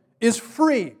Jerusalem, is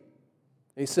free. And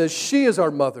he says she is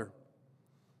our mother.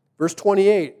 Verse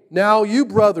 28, now you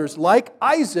brothers, like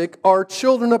Isaac, are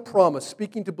children of promise,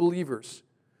 speaking to believers.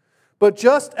 But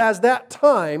just as that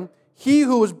time, he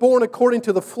who was born according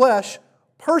to the flesh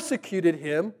persecuted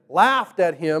him, laughed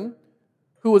at him,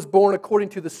 who was born according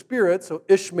to the Spirit, so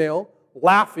Ishmael,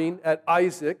 laughing at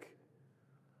Isaac,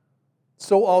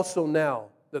 so also now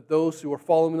that those who are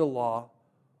following the law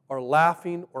are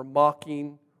laughing or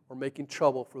mocking or making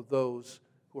trouble for those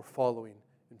who are following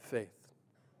in faith.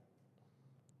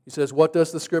 He says, what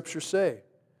does the Scripture say?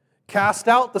 Cast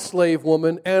out the slave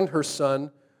woman and her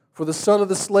son, for the son of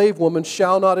the slave woman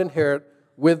shall not inherit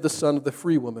with the son of the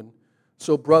free woman.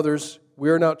 So, brothers, we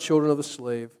are not children of the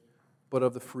slave, but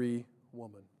of the free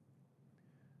woman.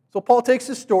 So Paul takes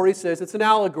this story, says it's an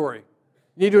allegory.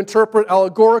 You need to interpret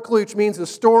allegorically, which means the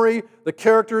story, the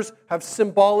characters have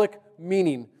symbolic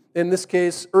meaning. In this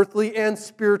case, earthly and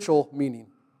spiritual meaning.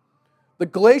 The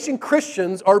Galatian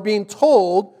Christians are being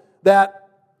told that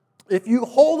if you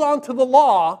hold on to the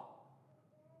law,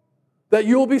 that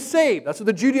you will be saved. That's what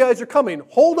the Judaizers are coming.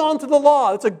 Hold on to the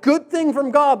law. It's a good thing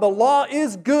from God. The law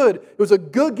is good. It was a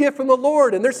good gift from the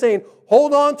Lord. And they're saying,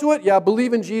 hold on to it. Yeah,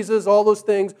 believe in Jesus, all those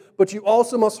things. But you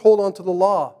also must hold on to the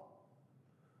law.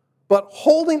 But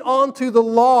holding on to the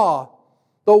law,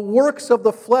 the works of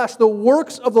the flesh, the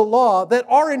works of the law that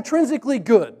are intrinsically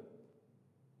good.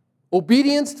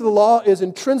 Obedience to the law is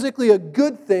intrinsically a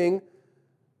good thing.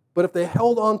 But if they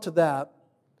held on to that,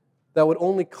 that would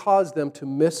only cause them to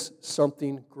miss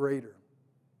something greater,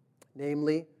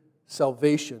 namely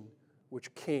salvation,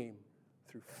 which came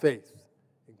through faith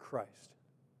in Christ.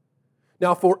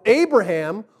 Now, for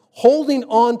Abraham, holding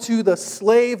on to the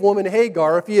slave woman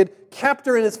Hagar, if he had kept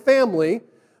her in his family,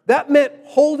 that meant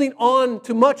holding on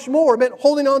to much more. It meant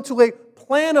holding on to a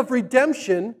plan of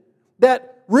redemption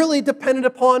that really depended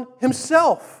upon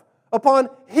himself, upon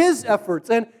his efforts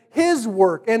and his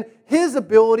work and his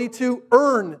ability to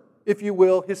earn, if you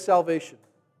will, his salvation.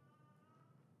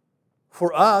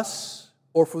 For us,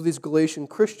 or for these Galatian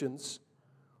Christians,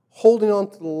 holding on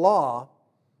to the law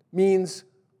means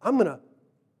I'm going to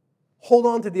hold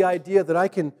on to the idea that I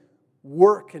can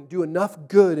work and do enough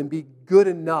good and be good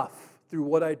enough through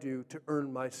what I do to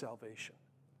earn my salvation.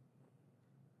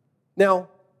 Now,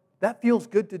 that feels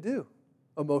good to do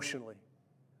emotionally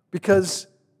because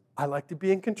I like to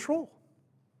be in control.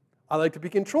 I like to be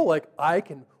in control. Like I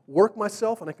can work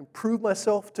myself and I can prove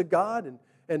myself to God.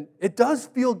 And it does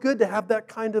feel good to have that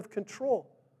kind of control.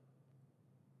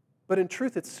 But in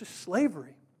truth, it's just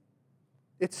slavery.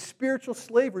 It's spiritual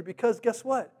slavery because guess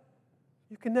what?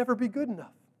 you can never be good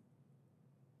enough.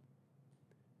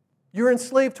 You're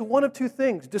enslaved to one of two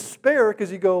things. Despair,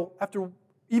 because you go, after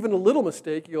even a little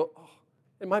mistake, you go, oh,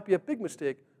 it might be a big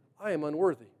mistake. I am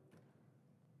unworthy.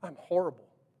 I'm horrible.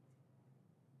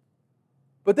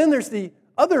 But then there's the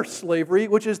other slavery,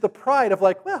 which is the pride of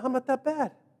like, well, I'm not that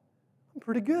bad. I'm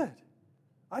pretty good.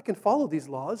 I can follow these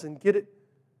laws and get it.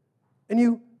 And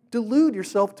you delude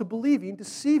yourself to believing,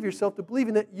 deceive yourself to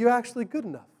believing that you're actually good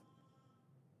enough.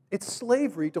 It's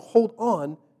slavery to hold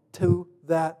on to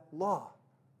that law.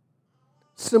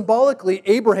 Symbolically,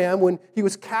 Abraham, when he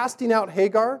was casting out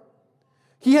Hagar,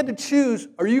 he had to choose,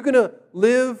 are you going to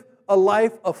live a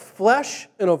life of flesh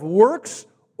and of works,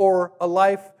 or a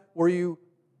life where you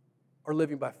are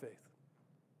living by faith?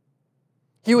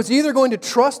 He was either going to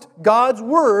trust God's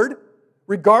word,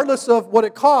 regardless of what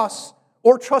it costs,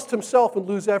 or trust himself and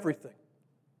lose everything.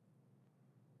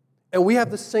 And we have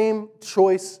the same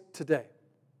choice today.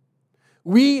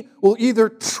 We will either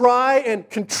try and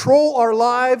control our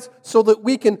lives so that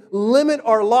we can limit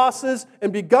our losses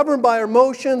and be governed by our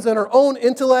emotions and our own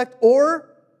intellect,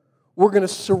 or we're going to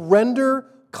surrender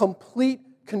complete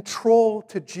control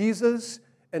to Jesus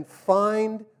and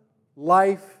find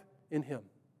life in him.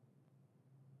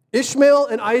 Ishmael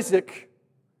and Isaac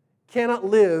cannot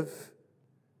live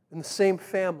in the same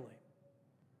family.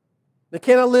 They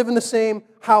cannot live in the same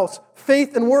house.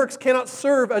 Faith and works cannot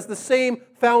serve as the same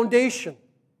foundation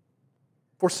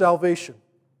for salvation.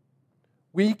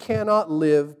 We cannot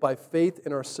live by faith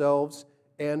in ourselves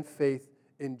and faith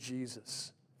in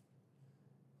Jesus.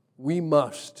 We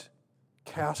must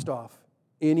cast off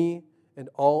any and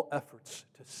all efforts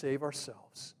to save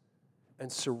ourselves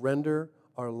and surrender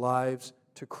our lives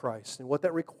to Christ. And what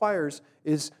that requires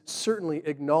is certainly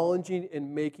acknowledging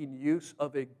and making use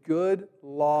of a good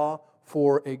law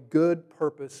for a good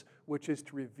purpose, which is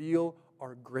to reveal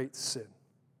our great sin,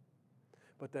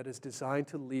 but that is designed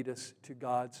to lead us to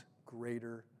God's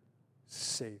greater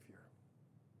Savior.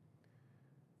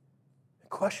 The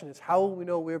question is, how will we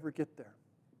know we ever get there?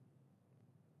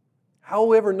 How will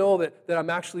we ever know that I'm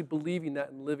actually believing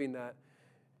that and living that?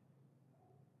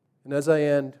 And as I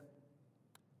end,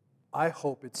 I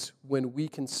hope it's when we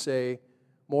can say,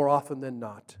 more often than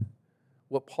not,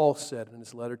 what Paul said in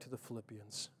his letter to the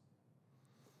Philippians.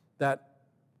 That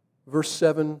verse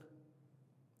 7,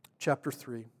 chapter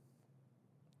 3,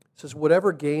 says,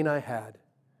 whatever gain I had,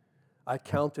 I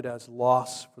counted as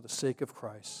loss for the sake of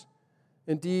Christ.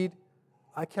 Indeed,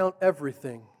 I count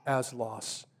everything as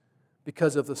loss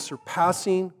because of the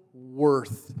surpassing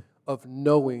worth of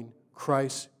knowing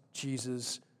Christ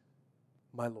Jesus,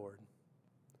 my Lord.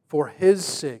 For his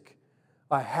sake,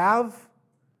 I have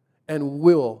and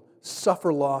will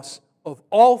suffer loss of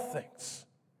all things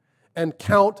and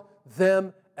count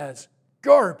them as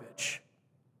garbage.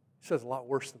 He says a lot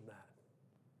worse than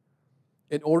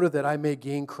that. In order that I may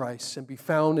gain Christ and be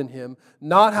found in him,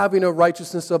 not having a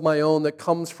righteousness of my own that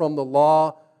comes from the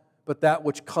law, but that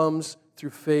which comes through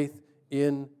faith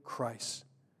in Christ.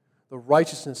 The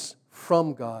righteousness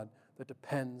from God that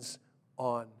depends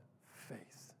on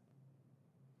faith.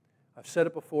 I've said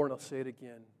it before and I'll say it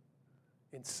again.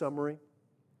 In summary,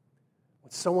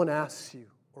 when someone asks you,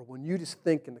 or when you just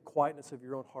think in the quietness of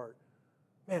your own heart,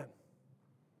 man,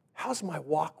 how's my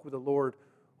walk with the Lord?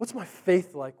 What's my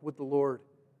faith like with the Lord?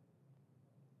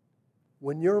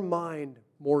 When your mind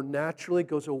more naturally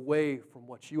goes away from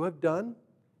what you have done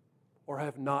or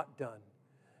have not done,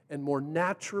 and more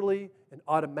naturally and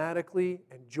automatically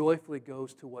and joyfully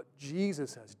goes to what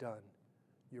Jesus has done,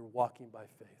 you're walking by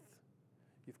faith.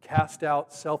 You've cast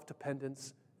out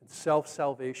self-dependence and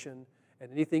self-salvation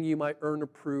and anything you might earn or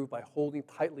prove by holding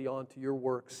tightly on to your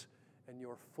works, and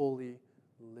you're fully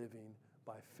living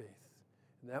by faith.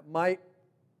 And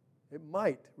it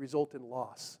might result in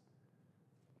loss,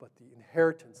 but the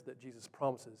inheritance that Jesus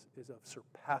promises is of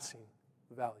surpassing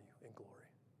value and glory.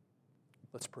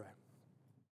 Let's pray.